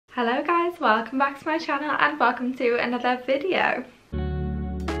Hello guys, welcome back to my channel and welcome to another video.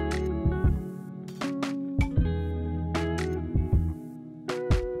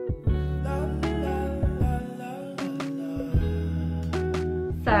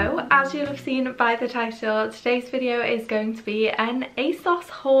 So, as you'll have seen by the title, today's video is going to be an Asos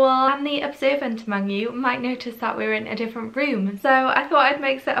haul, and the observant among you might notice that we're in a different room. So I thought I'd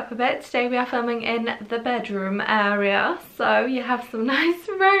mix it up a bit. Today we are filming in the bedroom area, so you have some nice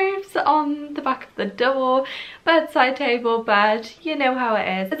robes on the back of the door, bedside table, bed, you know how it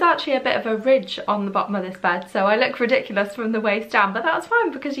is. There's actually a bit of a ridge on the bottom of this bed, so I look ridiculous from the waist down, but that's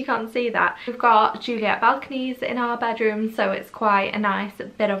fine because you can't see that. We've got Juliet balconies in our bedroom, so it's quite a nice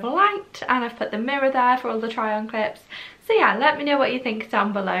bit of light, and I've put the mirror there for all the try on clips. So yeah, let me know what you think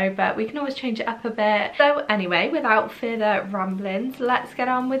down below, but we can always change it up a bit. So anyway, without further ramblings, let's get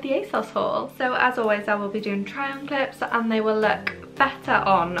on with the Asos haul. So as always, I will be doing try on clips and they will look better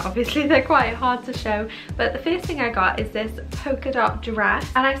on. Obviously they're quite hard to show, but the first thing I got is this polka dot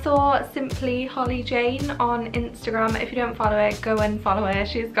dress, and I saw Simply Holly Jane on Instagram. If you don't follow her, go and follow her.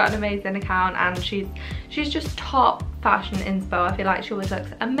 She's got an amazing account and she's just top fashion inspo. I feel like she always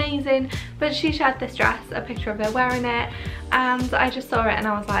looks amazing, but she shared this dress, a picture of her wearing it, and I just saw it and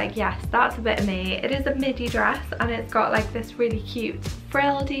I was like, yes, that's a bit of me. It is a midi dress and it's got like this really cute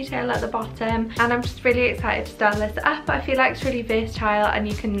frill detail at the bottom, and I'm just really excited to style this up. I feel like it's really versatile and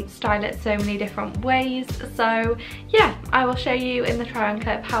you can style it so many different ways. So yeah, I will show you in the try on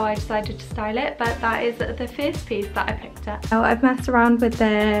clip how I decided to style it, but that is the first piece that I picked up. Oh, I've messed around with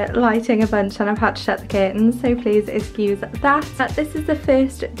the lighting a bunch and I've had to shut the curtains, so please excuse that. But this is the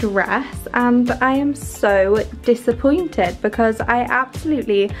first dress and I am so disappointed because I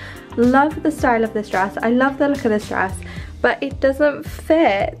absolutely love the style of this dress. I love the look of this dress, but it doesn't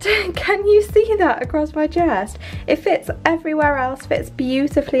fit. Can you see that across my chest? It fits everywhere else, fits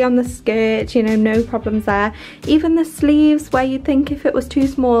beautifully on the skirt, you know, no problems there. Even the sleeves, where you'd think if it was too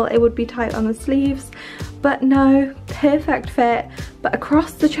small it would be tight on the sleeves, but no, perfect fit. But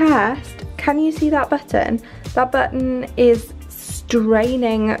across the chest, can you see that button? That button is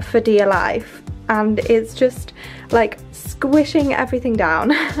straining for dear life and it's just like squishing everything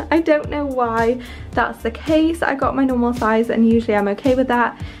down. I don't know why that's the case. I got my normal size and usually I'm okay with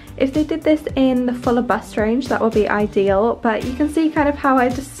that. If they did this in the fuller bust range, that would be ideal, but you can see kind of how I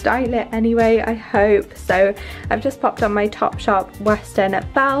just style it anyway, I hope. So I've just popped on my Topshop Western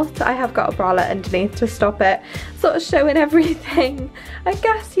belt. I have got a bralette underneath to stop it sort of showing everything. I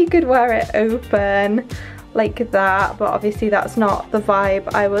guess you could wear it open like that, but obviously that's not the vibe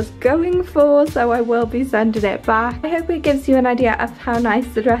I was going for, so I will be sending it back. I hope it gives you an idea of how nice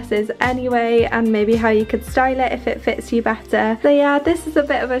the dress is anyway, and maybe how you could style it if it fits you better. So yeah, this is a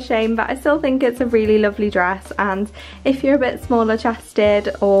bit of a shame, but I still think it's a really lovely dress, and if you're a bit smaller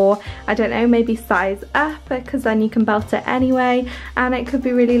chested, or I don't know, maybe size up, because then you can belt it anyway and it could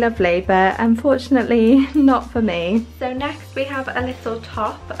be really lovely, but unfortunately not for me. So next we have a little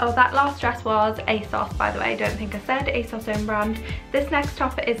top. Oh, that last dress was Asos, by the way. I don't think I said, Asos own brand. This next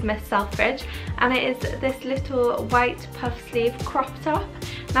top is Miss Selfridge and it is this little white puff sleeve crop top.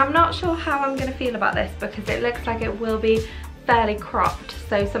 Now I'm not sure how I'm going to feel about this because it looks like it will be fairly cropped,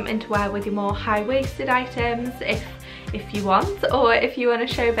 so something to wear with your more high-waisted items if you want, or if you want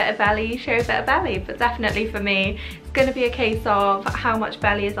to show a bit of belly, show a bit of belly. But definitely for me, it's going to be a case of how much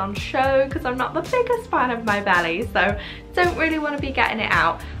belly is on show, because I'm not the biggest fan of my belly, so don't really want to be getting it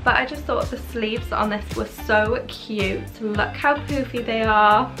out. But I just thought the sleeves on this were so cute. Look how poofy they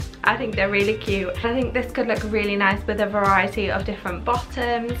are. I think they're really cute. I think this could look really nice with a variety of different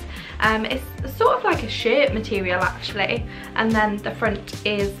bottoms. It's sort of like a shirt material actually, and then the front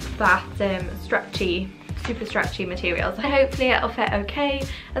is that super stretchy material, so hopefully it'll fit okay.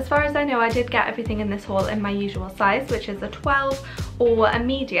 As far as I know, I did get everything in this haul in my usual size, which is a 12 or a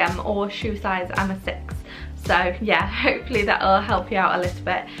medium, or shoe size I'm a 6. So yeah, hopefully that'll help you out a little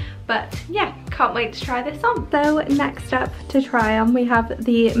bit. But yeah, can't wait to try this on. So next up to try on, we have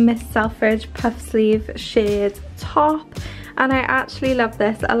the Miss Selfridge puff sleeve sheared top. And I actually love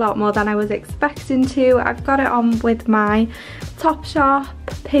this a lot more than I was expecting to. I've got it on with my Topshop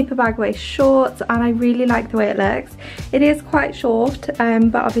paper bag waist shorts and I really like the way it looks. It is quite short,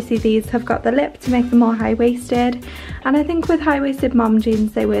 but obviously these have got the lip to make them more high-waisted, and I think with high-waisted mom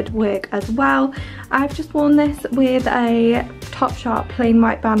jeans they would work as well. I've just worn this with a Topshop plain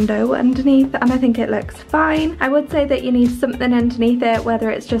white bandeau underneath, and I think it looks fine. I would say that you need something underneath it,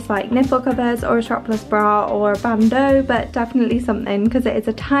 whether it's just like nipple covers or a strapless bra or a bandeau, but definitely something because it is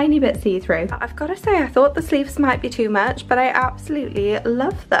a tiny bit see-through. I've got to say, I thought the sleeves might be too much, but I absolutely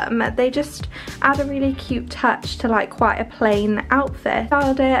love them. They just add a really cute touch to like quite a plain outfit.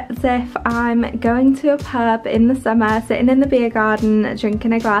 Styled it as if I'm going to a pub in the summer, sitting in the beer garden,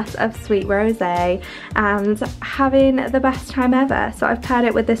 drinking a glass of sweet rosé and having the best time ever. So I've paired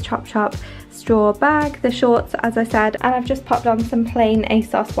it with this Topshop straw bag, the shorts as I said, and I've just popped on some plain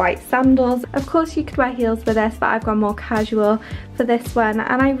Asos white sandals. Of course you could wear heels with this, but I've gone more casual for this one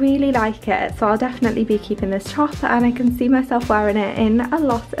and I really like it, so I'll definitely be keeping this top and I can see myself wearing it in a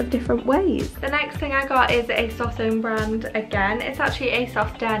lot of different ways. The next thing I got is Asos own brand again. It's actually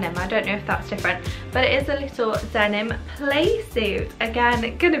Asos denim, I don't know if that's different, but it is a little denim play suit.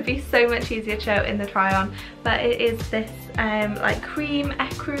 Again, gonna be so much easier to show in the try on, but it is this like cream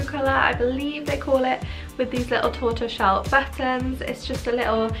ecru colour, I believe they call it, with these little tortoiseshell buttons. It's just a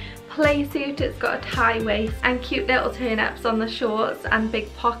little play suit. It's got a tie waist and cute little turn-ups on the shorts and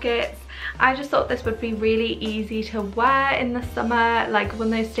big pockets. I just thought this would be really easy to wear in the summer, like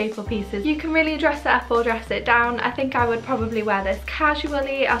one of those staple pieces. You can really dress it up or dress it down. I think I would probably wear this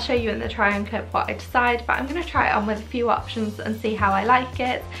casually. I'll show you in the try on clip what I decide, but I'm going to try it on with a few options and see how I like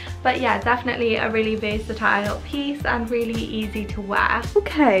it. But yeah, definitely a really versatile piece and really easy to wear.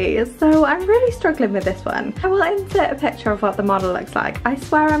 Okay, so I'm really struggling with this one. I will insert a picture of what the model looks like. I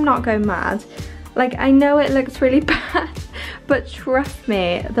swear I'm not going mad. Like, I know it looks really bad, but trust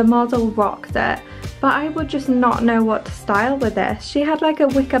me, the model rocked it. But I would just not know what to style with this. She had like a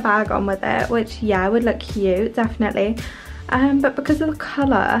wicker bag on with it, which yeah, would look cute, definitely. But because of the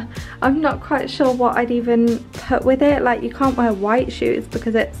colour, I'm not quite sure what I'd even put with it. Like, you can't wear white shoes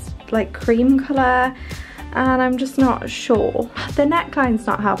because it's like cream colour, and I'm just not sure. The neckline's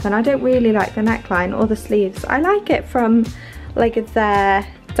not helping. I don't really like the neckline or the sleeves. I like it from like there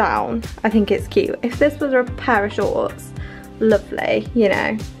down. I think it's cute. If this was a pair of shorts, lovely, you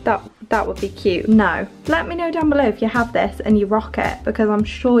know, that would be cute. No, let me know down below if you have this and you rock it, because I'm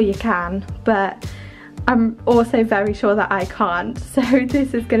sure you can, but I'm also very sure that I can't, so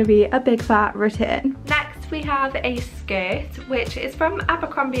this is going to be a big fat return. Next we have a skirt which is from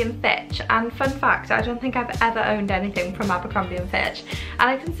Abercrombie & Fitch, and fun fact, I don't think I've ever owned anything from Abercrombie & Fitch, and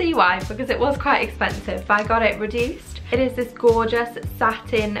I can see why, because it was quite expensive, but I got it reduced. It is this gorgeous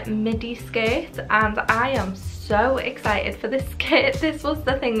satin midi skirt and I am so excited for this skirt. This was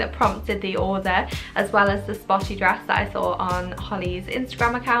the thing that prompted the order, as well as the spotty dress that I saw on Holly's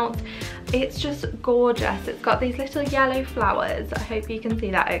Instagram account. It's just gorgeous. It's got these little yellow flowers. I hope you can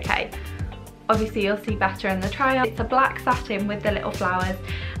see that okay. Obviously you'll see better in the try on. It's a black satin with the little flowers,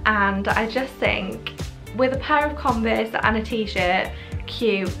 and I just think with a pair of Converse and a t-shirt,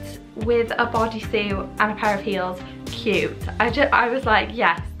 cute. With a bodysuit and a pair of heels, cute. I was like,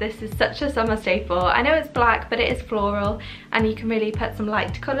 yes, this is such a summer staple. I know it's black, but it is floral, and you can really put some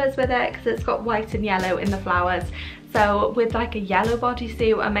light colours with it because it's got white and yellow in the flowers. So with like a yellow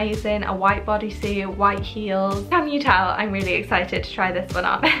bodysuit, amazing, a white bodysuit, white heels. Can you tell I'm really excited to try this one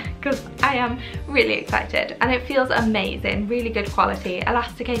on? Because I am really excited, and it feels amazing, really good quality,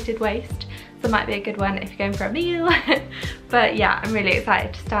 elasticated waist. So it might be a good one if you're going for a meal. But yeah, I'm really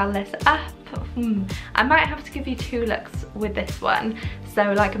excited to style this up. I might have to give you two looks with this one,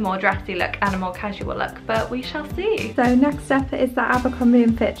 so like a more dressy look and a more casual look, but we shall see. So next up is the Abercrombie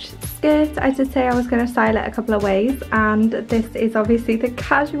 & Fitch skirt. I did say I was going to style it a couple of ways, and this is obviously the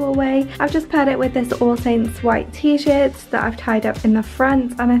casual way. I've just paired it with this All Saints white t-shirt that I've tied up in the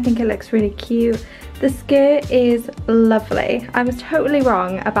front, and I think it looks really cute. The skirt is lovely. I was totally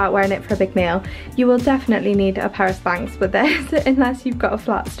wrong about wearing it for a big meal. You will definitely need a pair of Spanx with this unless you've got a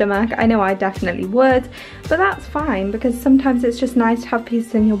flat stomach. I know I definitely would, but that's fine because sometimes it's just nice to have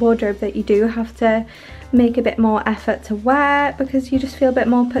pieces in your wardrobe that you do have to make a bit more effort to wear because you just feel a bit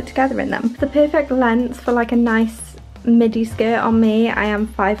more put together in them. The perfect length for like a nice midi skirt on me. I am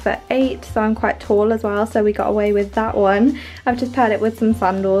 5'8", so I'm quite tall as well, so we got away with that one. I've just paired it with some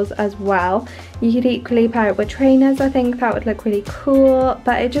sandals as well. You could equally pair it with trainers. I think that would look really cool,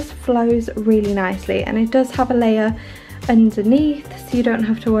 but it just flows really nicely, and it does have a layer underneath, so you don't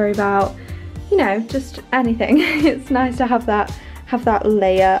have to worry about, you know, just anything. It's nice to have that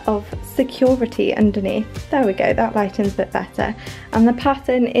layer of security underneath. There we go, that lightens a bit better. And the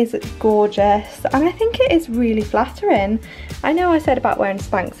pattern is gorgeous, and I think it is really flattering. I know I said about wearing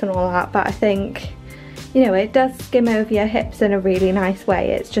Spanx and all that, but I think, you know, it does skim over your hips in a really nice way.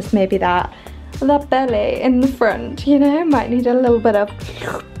 It's just maybe that belly in the front, you know, might need a little bit of,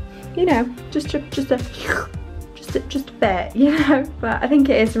 you know, just a just a bit, you know, but I think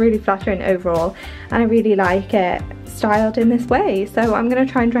it is really flattering overall, and I really like it styled in this way. So I'm going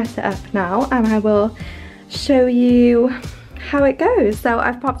to try and dress it up now, and I will show you how it goes. So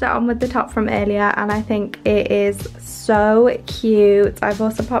I've popped it on with the top from earlier, and I think it is so cute. I've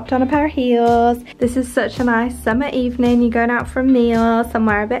also popped on a pair of heels. This is such a nice summer evening. You're going out for a meal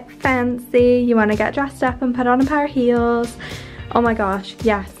somewhere a bit fancy, you want to get dressed up and put on a pair of heels. Oh my gosh,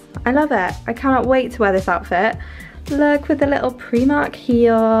 yes, I love it. I cannot wait to wear this outfit. Look, with the little Primark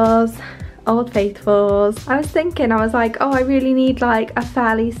heels, Old Faithfuls. I was thinking, I was like, oh, I really need like a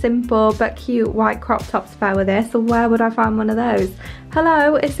fairly simple but cute white crop top to pair with this. So where would I find one of those?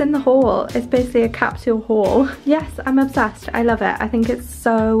 Hello, it's in the haul. It's basically a capsule haul. Yes, I'm obsessed. I love it. I think it's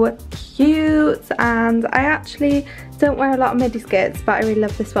so cute, and I actually don't wear a lot of midi skirts, but I really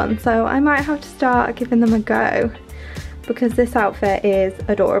love this one. So I might have to start giving them a go, because this outfit is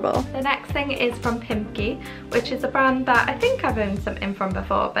adorable. The next thing is from Pimki, which is a brand that I think I've owned something from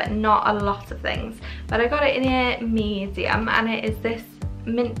before, but not a lot of things. But I got it in a medium, and it is this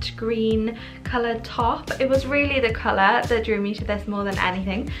mint green coloured top. It was really the colour that drew me to this more than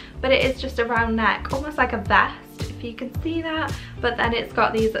anything, but it is just a round neck, almost like a vest, if you can see that, but then it's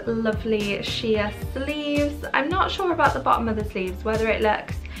got these lovely sheer sleeves. I'm not sure about the bottom of the sleeves, whether it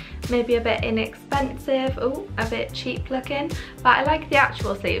looks maybe a bit inexpensive, oh, a bit cheap looking, but I like the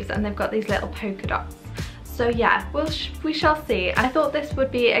actual sleeves, and they've got these little polka dots. So yeah, we shall see. I thought this would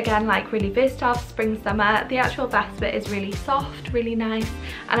be, again, like really versatile for spring summer. The actual vest bit is really soft, really nice,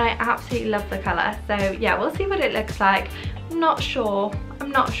 and I absolutely love the colour. So yeah, we'll see what it looks like. I'm not sure,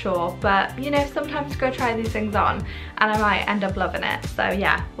 but you know, sometimes go try these things on and I might end up loving it. So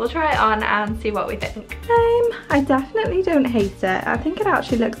yeah, we'll try it on and see what we think. I definitely don't hate it. I think it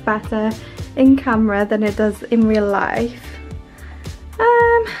actually looks better in camera than it does in real life.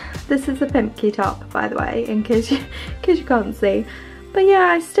 This is a Pimki top, by the way, in case you can't see. But yeah,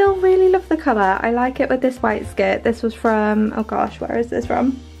 I still really love the colour. I like it with this white skirt. This was from, oh gosh, where is this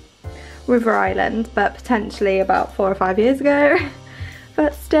from? River Island, but potentially about 4 or 5 years ago.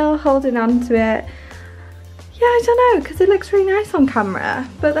 But still holding on to it. Yeah, I don't know, because it looks really nice on camera,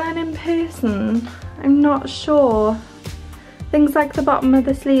 but then in person, I'm not sure. Things like the bottom of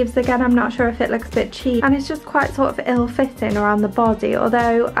the sleeves, again, I'm not sure if it looks a bit cheap, and it's just quite sort of ill-fitting around the body,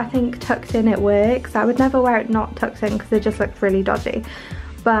 although I think tucked in it works. I would never wear it not tucked in because it just looks really dodgy.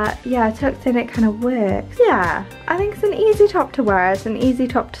 But yeah, tucked in it kind of works. Yeah, I think it's an easy top to wear, it's an easy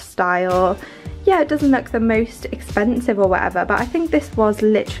top to style. Yeah, it doesn't look the most expensive or whatever, but I think this was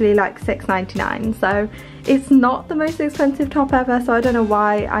literally like $6.99, so it's not the most expensive top ever, so I don't know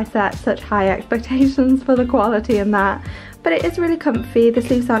why I set such high expectations for the quality in that. But it is really comfy, the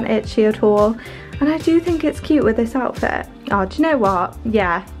sleeves aren't itchy at all, and I do think it's cute with this outfit. Oh, do you know what?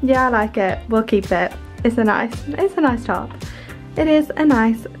 Yeah, I like it. We'll keep it. It's a nice top. It is a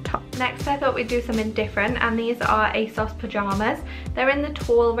nice top. Next, I thought we'd do something different, and these are Asos pyjamas. They're in the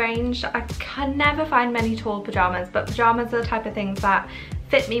tall range. I can never find many tall pyjamas, but pyjamas are the type of things that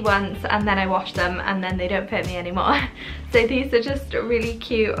fit me once and then I wash them and then they don't fit me anymore. So these are just really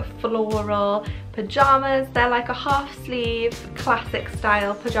cute floral pyjamas. They're like a half sleeve classic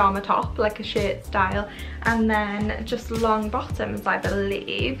style pyjama top, like a shirt style, and then just long bottoms, I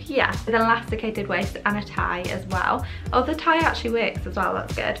believe. Yeah, with an elasticated waist and a tie as well. Oh, the tie actually works as well,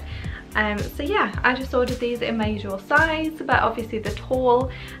 that's good. So yeah, I just ordered these in my usual size, but obviously they're tall,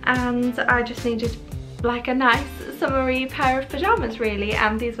 and I just needed like a nice summery pair of pyjamas really,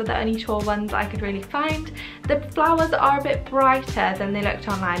 and these were the only tall ones I could really find. The flowers are a bit brighter than they looked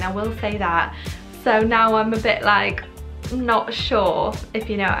online, I will say that. So now I'm a bit like not sure, if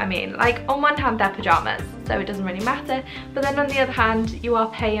you know what I mean. Like, on one hand they're pyjamas, so it doesn't really matter, but then on the other hand you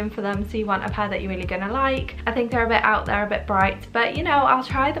are paying for them, so you want a pair that you're really gonna like. I think they're a bit out there, a bit bright, but you know, I'll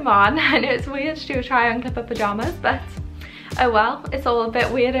try them on. I know it's weird to do a try on clip of pyjamas, but oh well, it's all a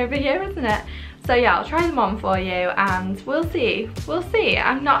bit weird over here, isn't it? So yeah, I'll try them on for you and we'll see.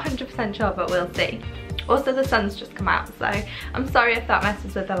 I'm not 100% sure, but we'll see. Also, the sun's just come out, so I'm sorry if that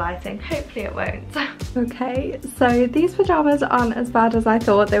messes with the lighting. Hopefully it won't. Okay, so these pyjamas aren't as bad as I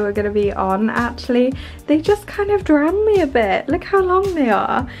thought they were going to be on, actually. They just kind of drown me a bit. Look how long they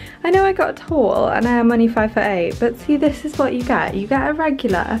are. I know I got tall and I am only 5'8", but see, this is what you get. You get a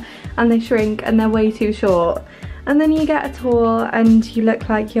regular and they shrink and they're way too short. And then you get a tall and you look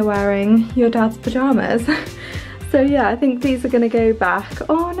like you're wearing your dad's pyjamas. So yeah, I think these are going to go back.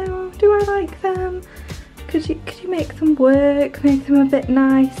 Oh no, do I like them? Could you make them work, make them a bit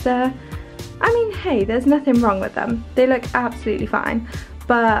nicer? I mean, hey, there's nothing wrong with them. They look absolutely fine,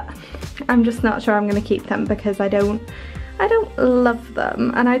 but I'm just not sure I'm going to keep them because I don't I don't love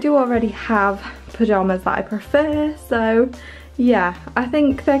them, and I do already have pyjamas that I prefer, so yeah, I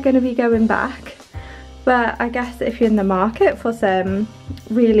think they're going to be going back. But I guess if you're in the market for some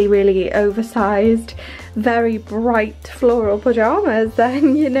really oversized, very bright floral pyjamas,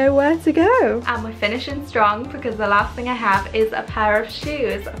 then you know where to go. And we're finishing strong because the last thing I have is a pair of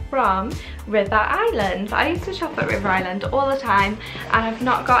shoes from River Island. I used to shop at River Island all the time, and I've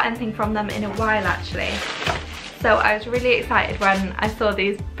not got anything from them in a while actually. So I was really excited when I saw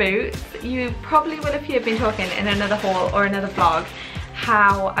these boots. You probably will if you've been talking in another haul or another vlog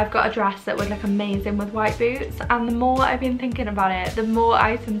how I've got a dress that would look amazing with white boots, and the more I've been thinking about it, the more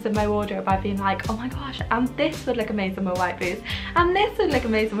items in my wardrobe I've been like, oh my gosh, and this would look amazing with white boots, and this would look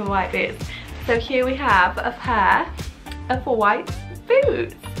amazing with white boots. So here we have a pair of white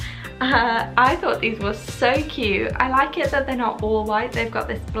boots. I thought these were so cute. I like it that they're not all white. They've got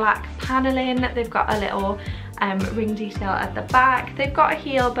this black paneling, they've got a little ring detail at the back. They've got a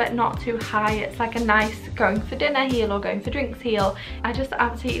heel but not too high. It's like a nice going for dinner heel or going for drinks heel. I just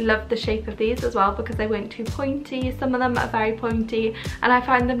absolutely love the shape of these as well because they weren't too pointy. Some of them are very pointy and I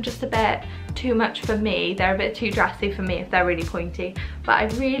find them just a bit too much for me. They're a bit too dressy for me if they're really pointy, but I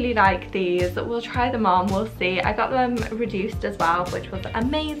really like these. We'll try them on, we'll see. I got them reduced as well, which was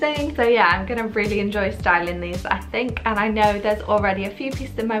amazing. So yeah, I'm gonna really enjoy styling these, I think, and I know there's already a few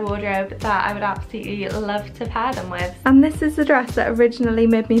pieces in my wardrobe that I would absolutely love to pair them with. And this is the dress that originally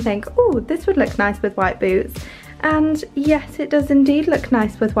made me think, oh, this would look nice with white boots. And yes, it does indeed look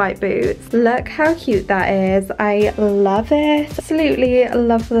nice with white boots. Look how cute that is. I love it. Absolutely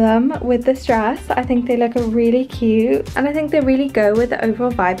love them with this dress. I think they look really cute, and I think they really go with the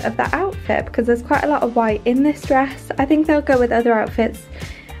overall vibe of the outfit because there's quite a lot of white in this dress. I think they'll go with other outfits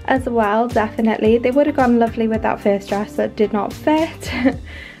as well, definitely. They would have gone lovely with that first dress that did not fit.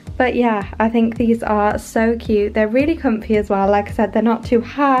 But yeah, I think these are so cute. They're really comfy as well. Like I said, they're not too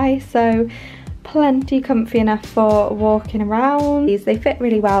high, so plenty comfy enough for walking around. They fit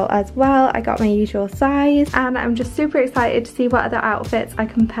really well as well. I got my usual size, and I'm just super excited to see what other outfits I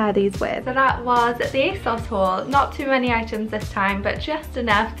can pair these with. So that was the Asos haul. Not too many items this time, but just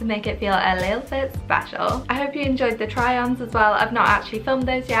enough to make it feel a little bit special. I hope you enjoyed the try-ons as well. I've not actually filmed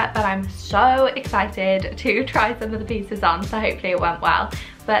those yet, but I'm so excited to try some of the pieces on, so hopefully it went well.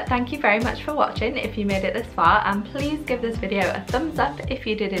 But thank you very much for watching if you made it this far, and please give this video a thumbs up if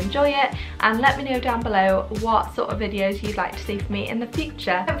you did enjoy it, and let me know down below what sort of videos you'd like to see from me in the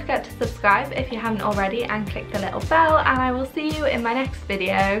future. Don't forget to subscribe if you haven't already and click the little bell, and I will see you in my next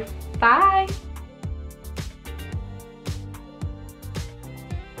video. Bye!